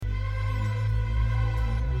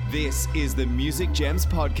This is the Music Gems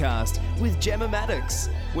podcast with Gemma Maddox,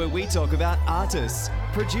 where we talk about artists,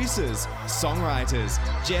 producers, songwriters,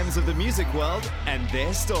 gems of the music world, and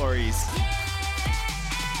their stories.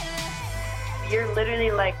 You're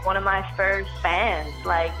literally like one of my first fans.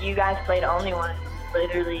 Like, you guys played Only One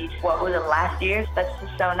literally, what was it, last year? That's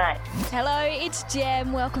just so nice. Hello, it's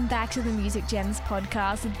Gem. Welcome back to the Music Gems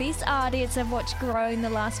podcast. This artist I've watched grow in the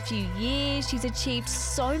last few years. She's achieved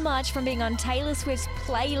so much from being on Taylor Swift's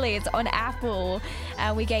playlist on Apple.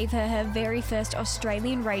 We gave her very first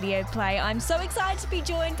Australian radio play. I'm so excited to be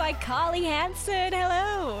joined by Carly Hansen.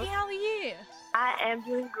 Hello. Hey, how are you? I am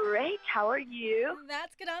doing great. How are you?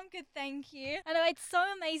 That's good. I'm good, thank you. I know it's so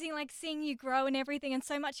amazing, like seeing you grow and everything, and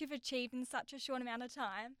so much you've achieved in such a short amount of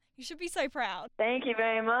time. You should be so proud. Thank you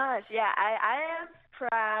very much. Yeah, I am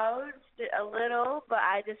proud a little, but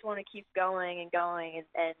I just want to keep going and going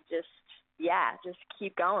and just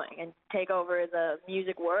keep going and take over the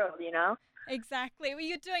music world, you know? Exactly. Well,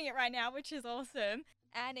 you're doing it right now, which is awesome.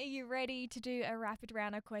 And are you ready to do a rapid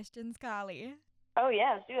round of questions, Carly? Oh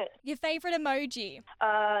yeah, let's do it. Your favorite emoji?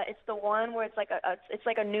 It's the one where it's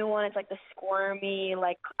like a new one. It's like the squirmy,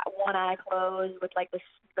 like one eye closed with like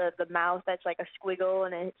the mouth that's like a squiggle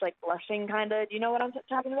and it's like blushing kind of. Do you know what I'm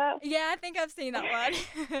talking about? Yeah, I think I've seen that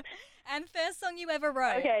one. And first song you ever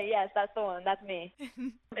wrote? Okay, yes, that's the one. That's me.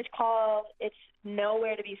 It's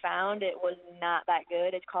nowhere to be found. It was not that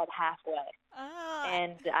good. It's called Halfway. Ah.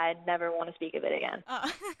 And I never want to speak of it again.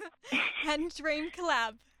 And dream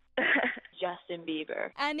collab? Justin Bieber.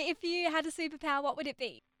 And if you had a superpower, what would it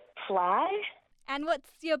be? Fly? And what's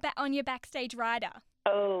on your backstage rider?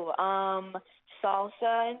 Oh, salsa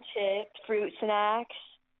and chips, fruit snacks,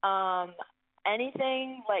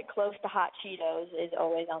 anything like close to hot Cheetos is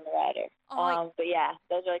always on the rider. But yeah,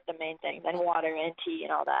 those are like the main things, and water and tea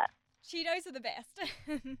and all that. Cheetos are the best.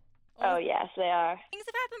 Oh, yes, they are. Things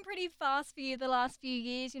have happened pretty fast for you the last few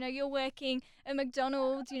years. You know, you're working at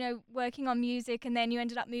McDonald's, working on music, and then you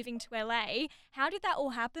ended up moving to LA. How did that all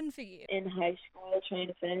happen for you? In high school, trying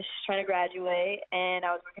to graduate, and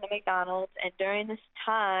I was working at McDonald's. And during this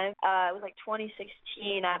time, it was like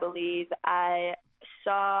 2016, I believe, I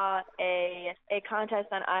saw a contest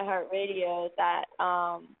on iHeartRadio that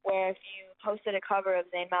where if you posted a cover of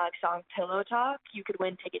Zayn Malik's song Pillow Talk, you could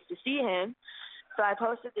win tickets to see him. So I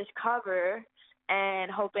posted this cover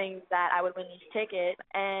and hoping that I would win these tickets.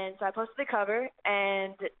 And so I posted the cover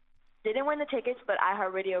and didn't win the tickets, but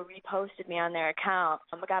iHeartRadio reposted me on their account.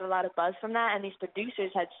 I got a lot of buzz from that, and these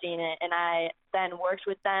producers had seen it. And I then worked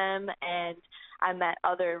with them, and I met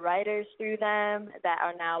other writers through them that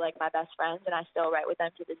are now like my best friends, and I still write with them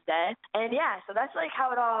to this day. And yeah, so that's like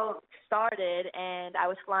how it all started. And I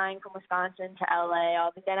was flying from Wisconsin to LA.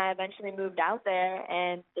 Then I eventually moved out there,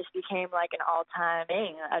 and this became like an all-time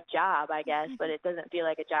thing, a job, I guess, but it doesn't feel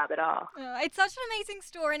like a job at all. Oh, it's such an amazing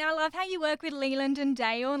story, and I love how you work with Leland and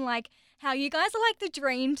Dale, and like how you guys are like the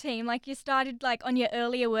dream team. Like you started like on your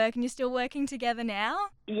earlier work, and you're still working together now.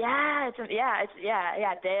 Yeah,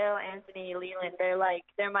 Dale, Anthony, Leland,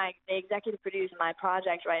 they executive produce my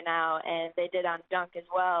project right now, and they did on Dunk as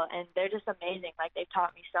well, and they're just amazing. Like, they've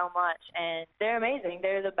taught me so much, and they're amazing.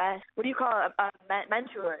 They're the best. What do you call it?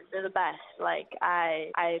 Mentors. They're the best. Like,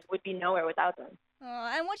 I would be nowhere without them.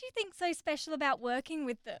 Oh, and what do you think's so special about working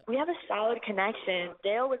with them? We have a solid connection.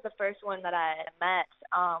 Dale was the first one that I met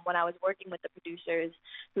when I was working with the producers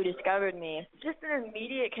who discovered me. Just an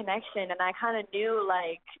immediate connection, and I kind of knew,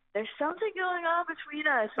 like, there's something going on between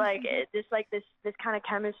us. Like, this kind of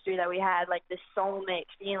chemistry that we had, like this soulmate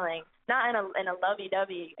feeling. Not in a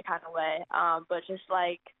lovey-dovey kind of way, but just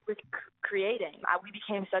like with creating. We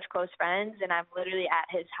became such close friends, and I'm literally at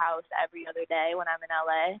his house every other day when I'm in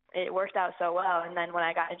LA. It worked out so well. And then when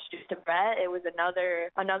I got introduced to Brett, it was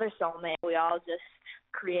another soulmate. We all just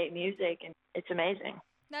create music, and it's amazing.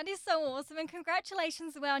 That is so awesome, and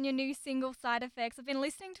congratulations as well on your new single, Side Effects. I've been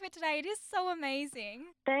listening to it today. It is so amazing.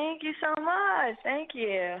 Thank you so much. Thank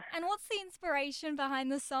you. And what's the inspiration behind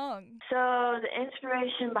the song? So the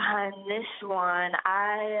inspiration behind this one,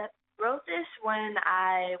 I wrote this when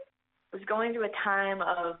I was going through a time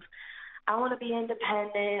of, I want to be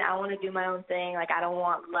independent, I want to do my own thing, like I don't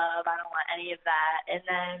want love, I don't want any of that. And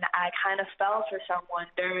then I kind of fell for someone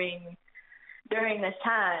during this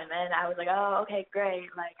time, and I was like, oh, okay, great.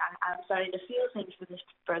 Like, I'm starting to feel things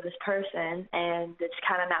for this person, and it's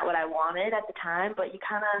kind of not what I wanted at the time, but you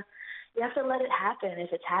have to let it happen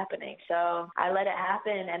if it's happening. So I let it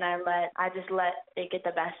happen, and I just let it get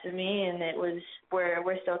the best of me, and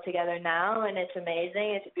we're still together now, and it's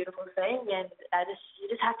amazing. It's a beautiful thing, and you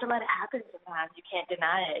just have to let it happen sometimes. You can't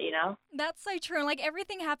deny it, you know? That's so true. Like,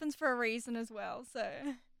 everything happens for a reason as well,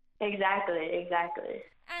 so. Exactly.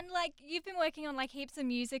 And, like, you've been working on, like, heaps of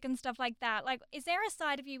music and stuff like that. Like, is there a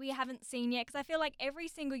side of you we haven't seen yet? Because I feel like every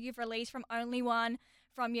single you've released, from Only One,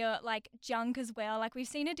 from your, like, Junk as well, like, we've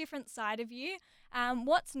seen a different side of you.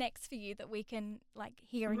 What's next for you that we can, like,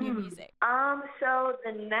 hear in your music? So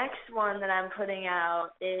the next one that I'm putting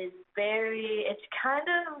out is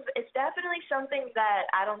it's definitely something that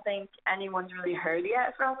I don't think anyone's really heard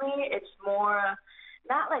yet from me. It's more,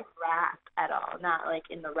 not like rap at all, not like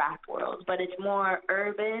in the rap world, but it's more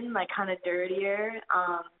urban, like kind of dirtier.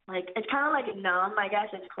 Like it's kind of like Numb, I guess.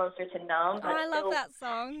 It's closer to Numb. But I love that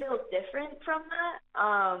song. Still different from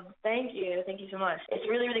that. Thank you so much. It's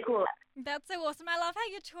really, really cool. That's so awesome. I love how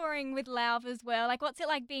you're touring with Lauv as well. Like, what's it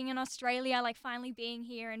like being in Australia, like finally being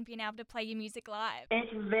here and being able to play your music live?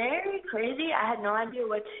 It's very crazy. I had no idea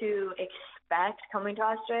what to expect coming to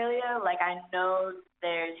Australia. Like, I know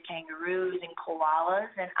there's kangaroos and koalas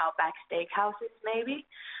and Outback Steakhouses maybe,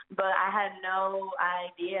 but I had no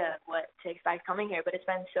idea what to expect coming here. But it's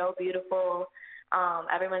been so beautiful.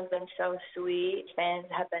 Everyone's been so sweet. Fans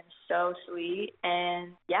have been so sweet,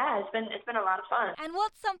 and yeah, it's been a lot of fun. And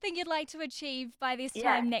what's something you'd like to achieve by this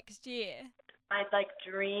time next year? My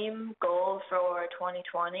dream goal for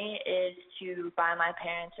 2020 is to buy my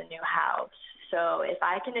parents a new house. So if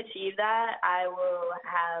I can achieve that, I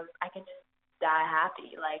can just die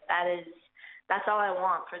happy. Like that's all I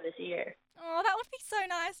want for this year. Oh, that would be so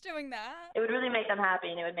nice doing that. It would really make them happy,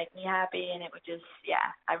 and it would make me happy, and it would just,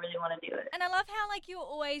 I really want to do it. And I love how, you're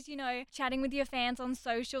always, chatting with your fans on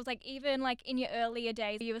socials, even, in your earlier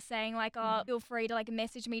days, you were saying, feel free to,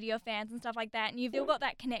 message me to your fans and stuff like that, and you've still got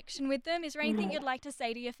that connection with them. Is there anything you'd like to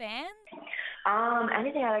say to your fans?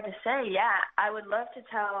 Anything I'd like to say, I would love to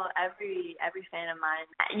tell every fan of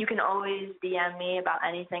mine, you can always DM me about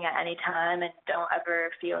anything at any time, and don't ever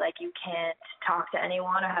feel like you can't talk to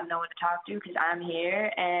anyone or have no one to talk to, because I'm here.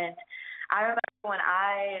 And I remember when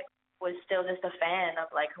I was still just a fan of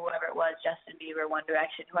whoever it was, Justin Bieber, One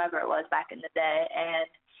Direction, whoever it was back in the day, and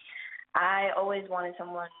I always wanted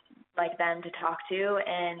someone like them to talk to,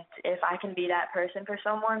 and if I can be that person for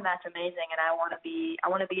someone, that's amazing, and I want to be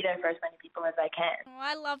there for as many people as I can. Oh,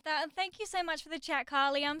 I love that, and thank you so much for the chat,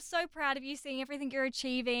 Carly. I'm so proud of you, seeing everything you're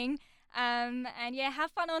achieving. And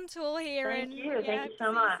have fun on tour here. Thank you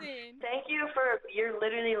so much. Thank you you're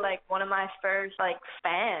literally one of my first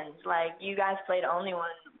fans. You guys played Only One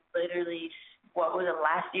literally, what was it,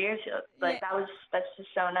 last year? So that's just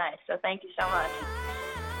so nice. So thank you so much.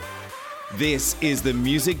 This is the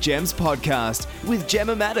Music Gems Podcast with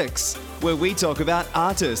Gemma Maddox, where we talk about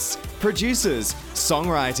artists, producers,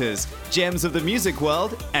 songwriters, gems of the music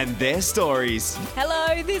world, and their stories.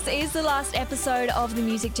 Hello, this is the last episode of the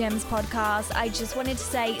Music Gems Podcast. I just wanted to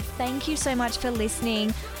say thank you so much for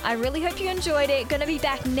listening. I really hope you enjoyed it. Going to be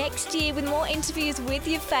back next year with more interviews with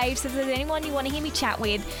your faves. So if there's anyone you want to hear me chat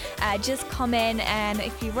with, just comment, and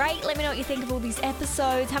if you rate, let me know what you think of all these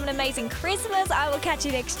episodes. Have an amazing Christmas. I will catch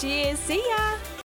you next year. See ya.